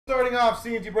Starting off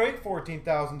CNC break,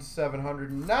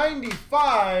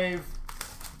 14,795.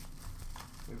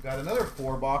 We've got another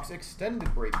 4-box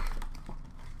extended break.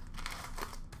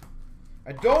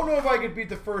 I don't know if I could beat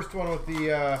the first one with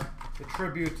the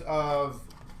tribute of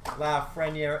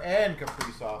Lafreniere and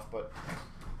Kaprizov, but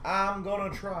I'm gonna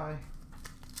try.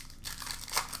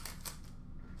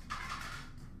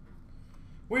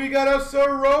 We got a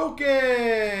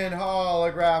Sorokin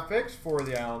holographics for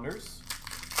the Islanders.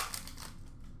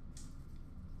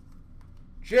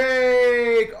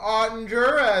 Jake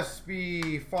Ottinger,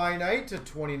 SB Finite to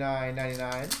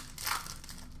 29.99.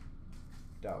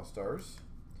 Dallas Stars.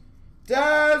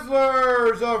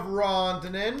 Dazzlers of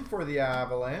Rantanen for the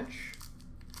Avalanche.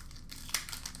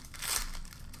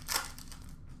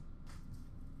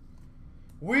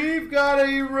 We've got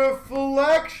a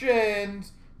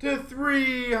Reflections to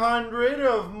 300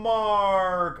 of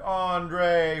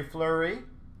Marc-Andre Fleury.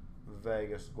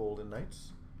 Vegas Golden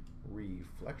Knights.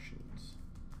 Reflections.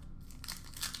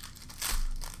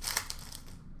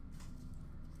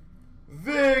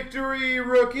 Victory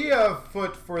rookie of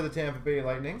Foot for the Tampa Bay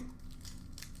Lightning.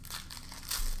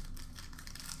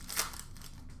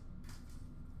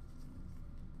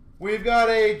 We've got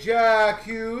a Jack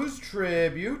Hughes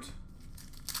tribute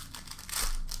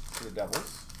for the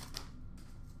Devils.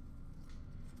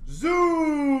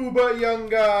 Zuba Young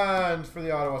Guns for the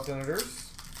Ottawa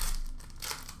Senators.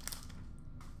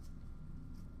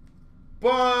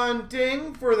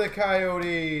 Bunting for the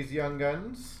Coyotes Young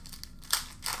Guns.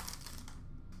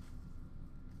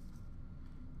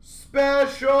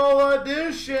 Special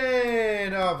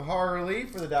edition of Harley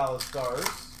for the Dallas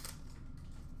Stars.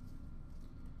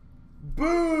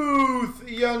 Booth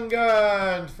Young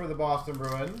Guns for the Boston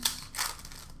Bruins.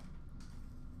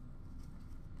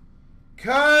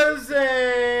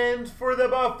 Cousins for the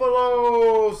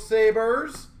Buffalo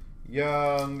Sabres.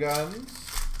 Young Guns.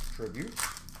 Tribute.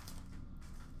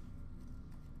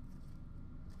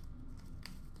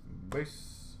 Base.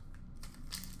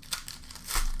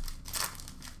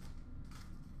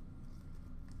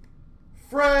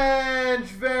 French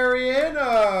variant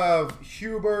of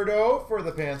Huberdeau for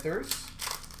the Panthers.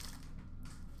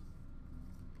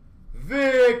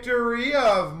 Victory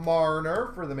of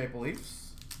Marner for the Maple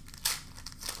Leafs.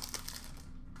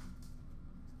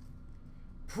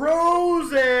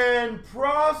 Pros and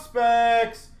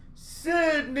Prospects,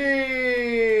 Sidney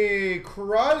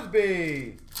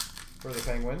Crosby for the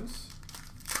Penguins.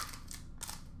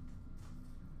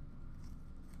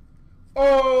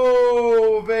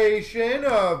 Ovation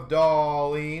of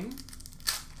Darlene,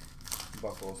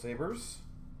 Buffalo Sabres.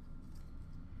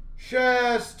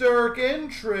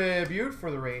 Shesterkin tribute for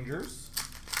the Rangers.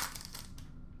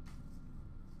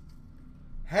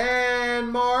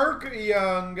 Handmark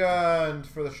Young Guns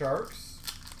for the Sharks.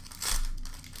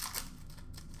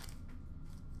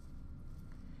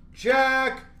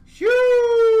 Jack Hughes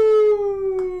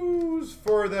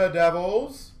for the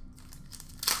Devils.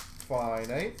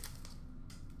 Finite.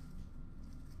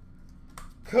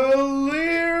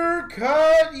 Clear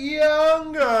Cut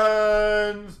Young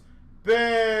Guns,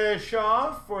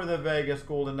 Bischoff for the Vegas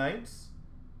Golden Knights.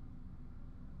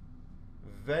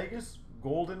 Vegas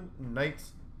Golden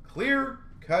Knights, Clear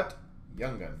Cut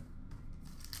Young Gun.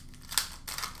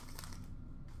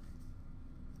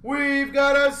 We've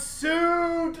got a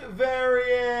suit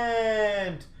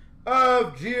variant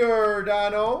of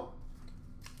Giordano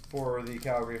for the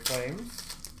Calgary Flames.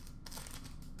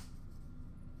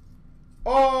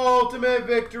 Ultimate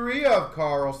victory of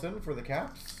Carlson for the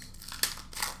Caps.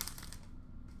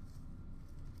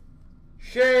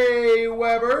 Shea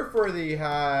Weber for the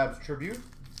Habs tribute.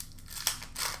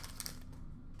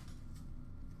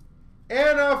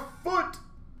 And a Foot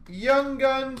Young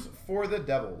Guns for the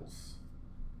Devils.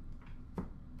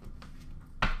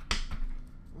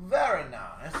 Very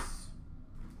nice.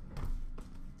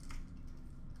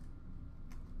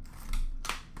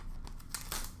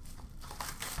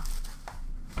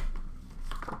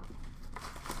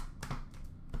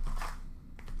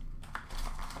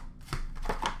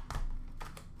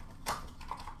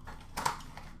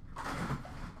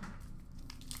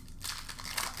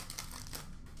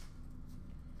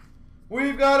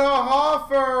 We've got a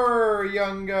Hoffer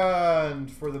Young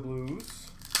Guns for the Blues.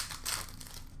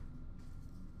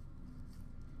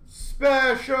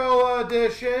 Special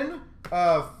edition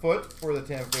of Foot for the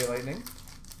Tampa Bay Lightning.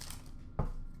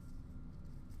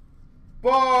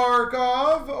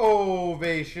 Barkov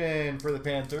Ovation for the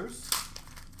Panthers.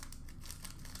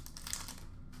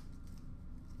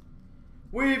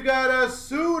 We've got a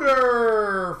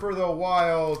Suter for the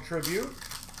Wild tribute.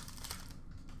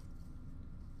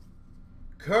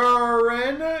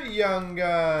 Curran Young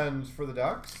Guns for the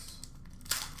Ducks.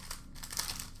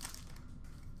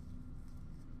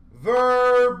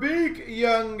 Verbeek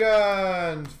Young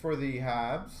Guns for the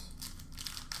Habs.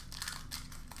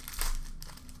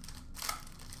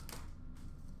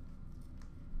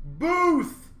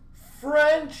 Booth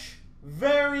French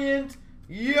variant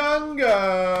Young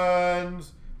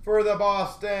Guns for the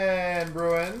Boston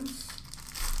Bruins.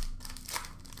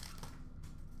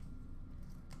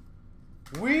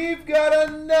 We've got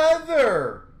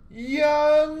another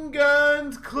Young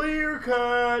Guns clear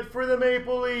cut for the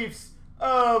Maple Leafs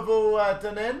of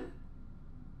Lettinen.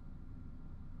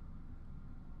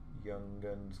 Young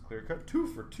Guns clear cut, 2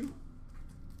 for 2.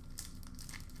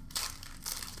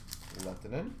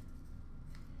 Lettinen.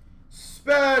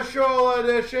 Special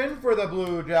edition for the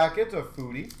Blue Jackets of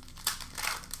Foodie.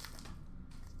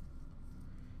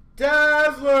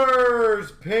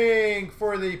 Dazzlers pink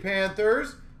for the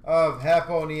Panthers of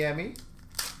Heponiemi.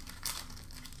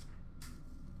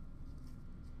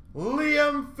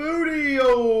 Liam Foodie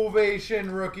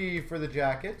Ovation rookie for the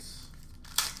Jackets.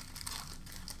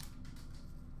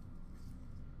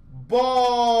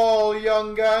 Ball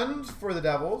Young Guns for the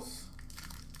Devils.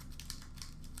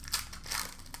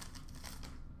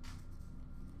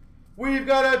 We've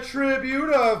got a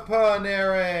tribute of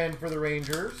Panarin for the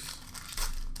Rangers.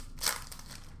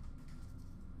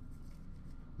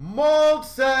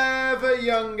 Maltsev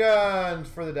Young Guns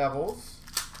for the Devils.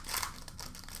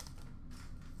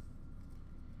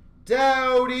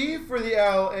 Doughty for the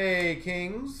LA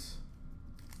Kings.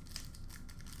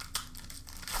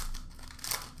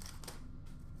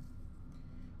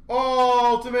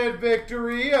 Ultimate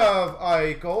Victory of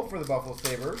Eichel for the Buffalo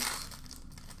Sabres.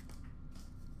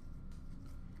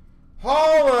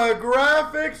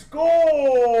 Holographics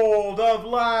Gold of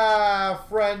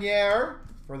Lafreniere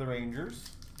for the Rangers.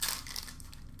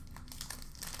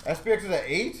 SPX is at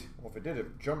 8? Well, if it did,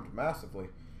 it jumped massively.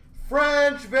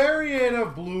 French variant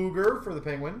of Bluger for the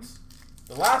Penguins.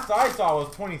 The last I saw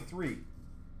was 23.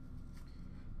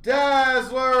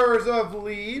 Dazzlers of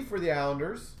Lee for the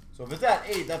Islanders. So if it's at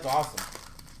 8, that's awesome.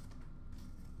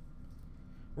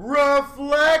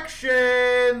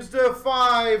 Reflections to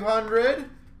 500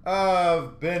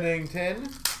 of Bennington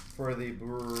for the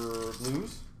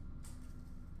Blues.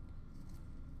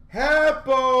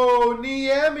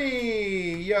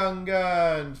 Heponiemi Young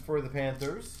Guns for the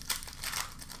Panthers.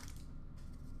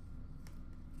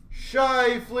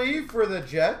 Shifley for the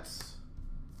Jets.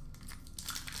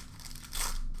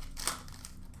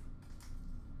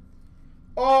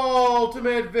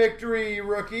 Ultimate Victory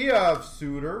rookie of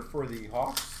Suter for the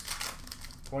Hawks.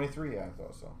 23, I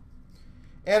thought so.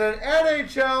 And an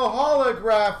NHL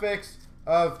holographics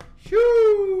of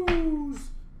Hughes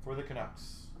for the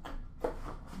Canucks.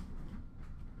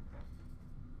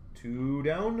 2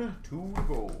 down, 2 to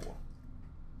go.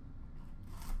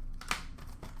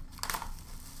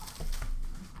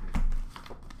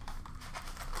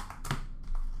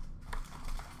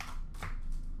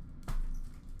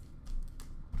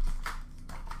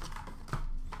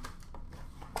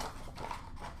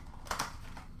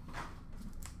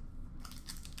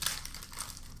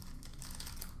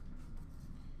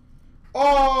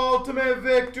 Ultimate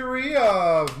Victory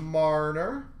of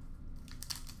Marner.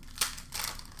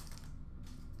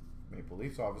 Maple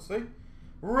Leafs, obviously.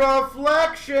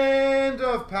 Reflections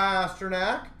of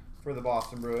Pasternak for the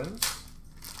Boston Bruins.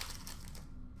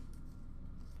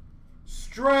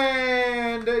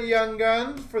 Strand Young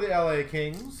Guns for the LA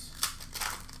Kings.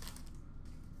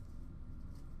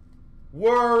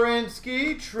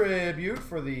 Werenski Tribute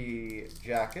for the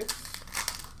Jackets.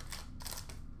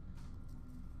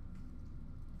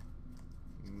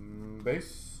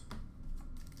 Base.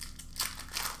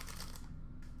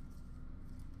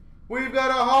 We've got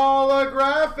a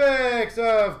holographics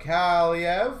of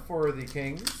Kaliev for the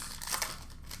Kings.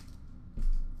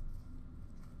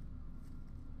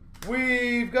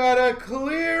 We've got a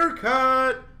clear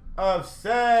cut of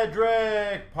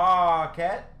Cedric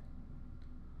Paquette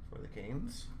for the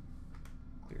Canes.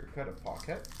 Clear cut of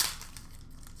Paquette.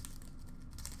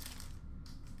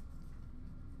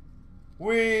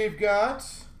 We've got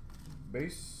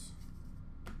base.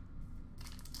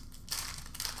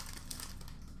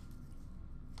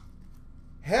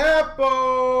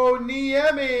 Heponiemi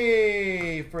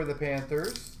for the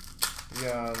Panthers.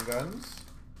 Young Guns.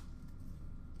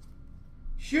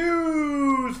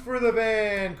 Hughes for the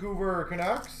Vancouver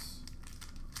Canucks.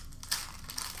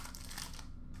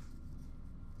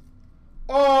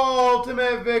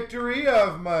 Ultimate Victory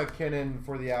of McKinnon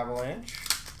for the Avalanche.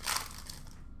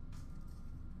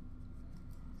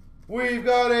 We've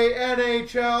got a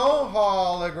NHL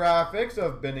holographics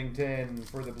of Binnington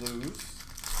for the Blues.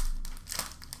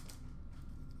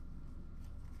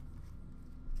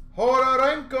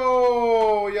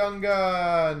 Horarenko Young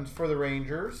Guns for the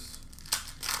Rangers.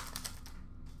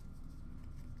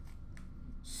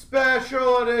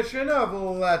 Special edition of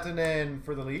Lehtinen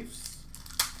for the Leafs.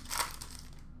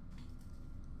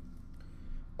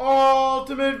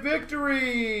 Ultimate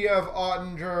Victory of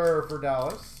Ottinger for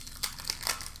Dallas.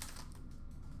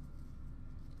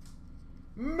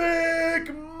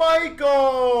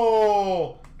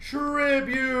 McMichael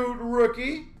Tribute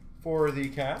Rookie for the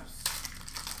Caps.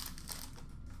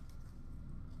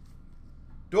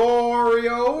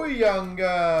 Dorio Young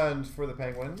Guns for the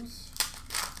Penguins.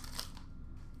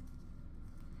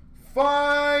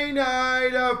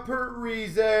 Finite of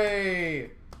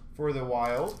Parise for the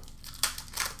Wild.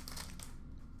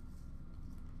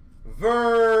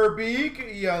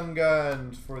 Verbeek Young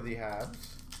Guns for the Habs.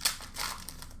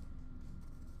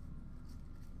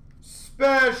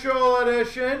 Special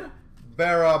edition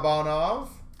Barabanov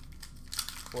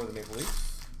for the Maple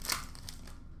Leafs.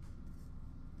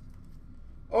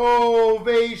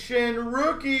 Ovation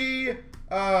rookie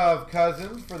of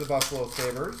Cousins for the Buffalo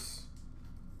Sabres.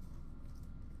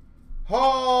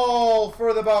 Hall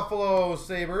for the Buffalo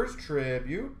Sabres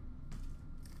tribute.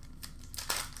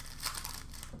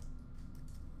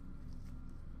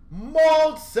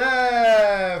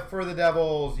 Maltsev for the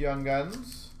Devils Young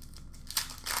Guns.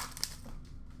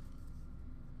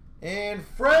 And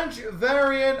French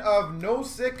variant of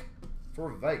Nosek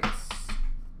for Weiss.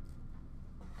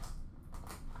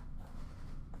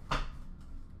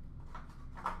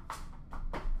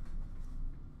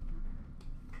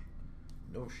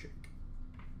 No shake.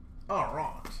 All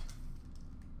right.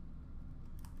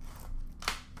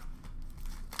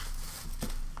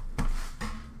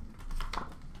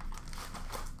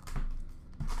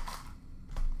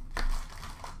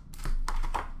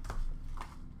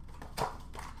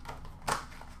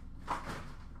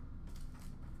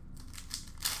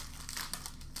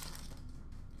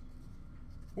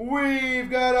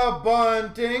 We've got a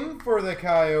bunting for the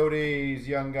Coyotes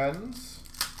Young Guns.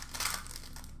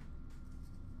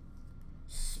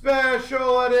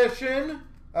 Special edition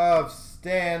of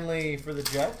Stanley for the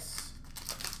Jets.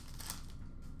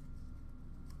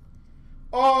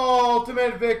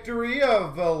 Ultimate Victory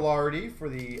of Velarde for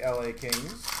the LA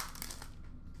Kings.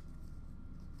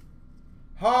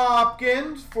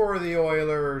 Hopkins for the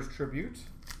Oilers tribute.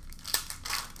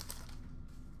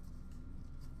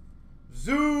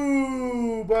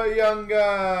 Zuba Young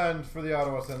Guns for the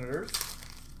Ottawa Senators.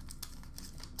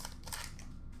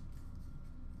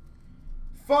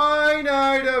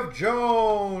 Finite of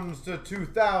Jones to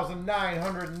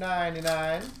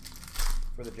 2,999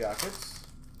 for the Jackets.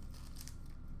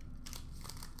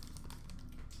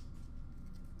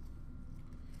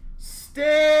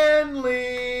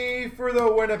 Stanley for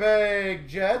the Winnipeg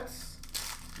Jets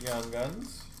Young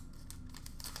Guns.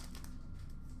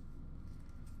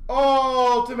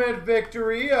 Ultimate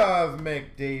Victory of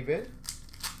McDavid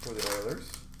for the Oilers.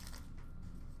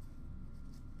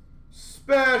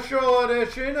 Special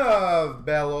edition of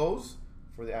Bellows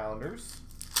for the Islanders.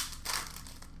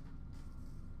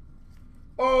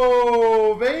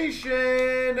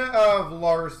 Ovation of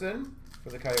Larson for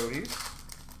the Coyotes.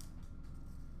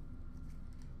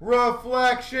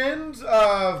 Reflections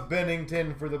of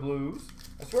Binnington for the Blues.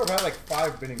 I swear I've had like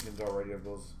 5 Binningtons already of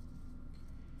those.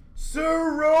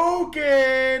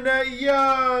 Sorokin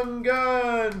Young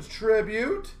Guns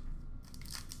tribute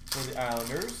for the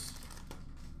Islanders.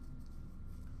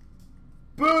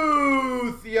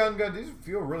 Booth Young Guns. These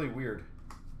feel really weird.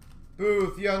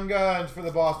 Booth Young Guns for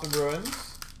the Boston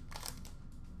Bruins.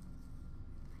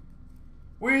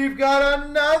 We've got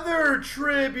another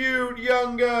tribute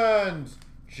Young Guns.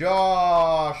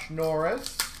 Josh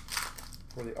Norris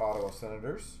for the Ottawa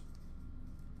Senators.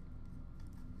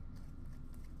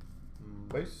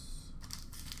 Base.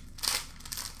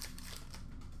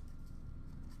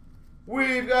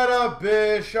 We've got a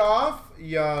Bischoff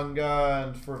Young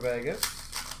Guns for Vegas.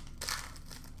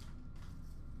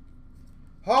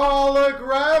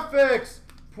 Holographics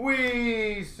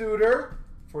Pui Suter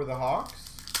for the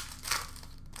Hawks.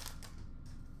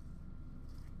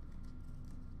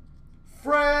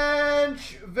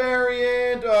 French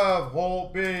variant of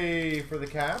Holtby for the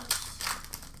Caps.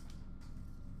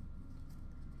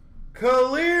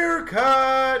 Clear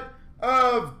cut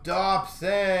of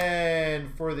Dobson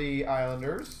for the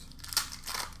Islanders.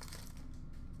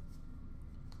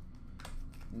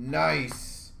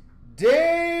 Nice.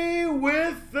 Day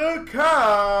with the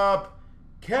Cup,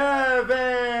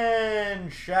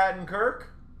 Kevin Shattenkirk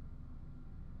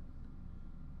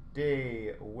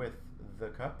Day with the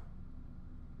Cup.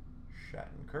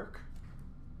 Shattenkirk.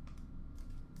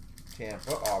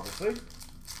 Tampa, obviously.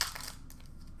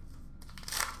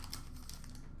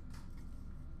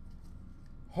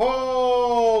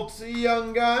 Holt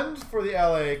Young Guns for the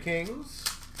LA Kings.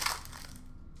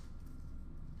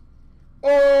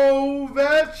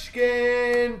 Ovechkin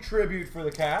Tribute for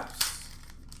the Caps.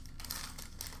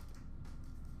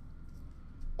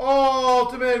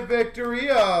 Ultimate Victory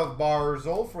of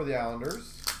Barzal for the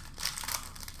Islanders.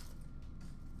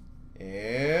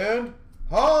 And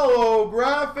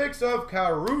holographics of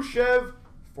Karushev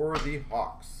for the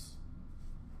Hawks.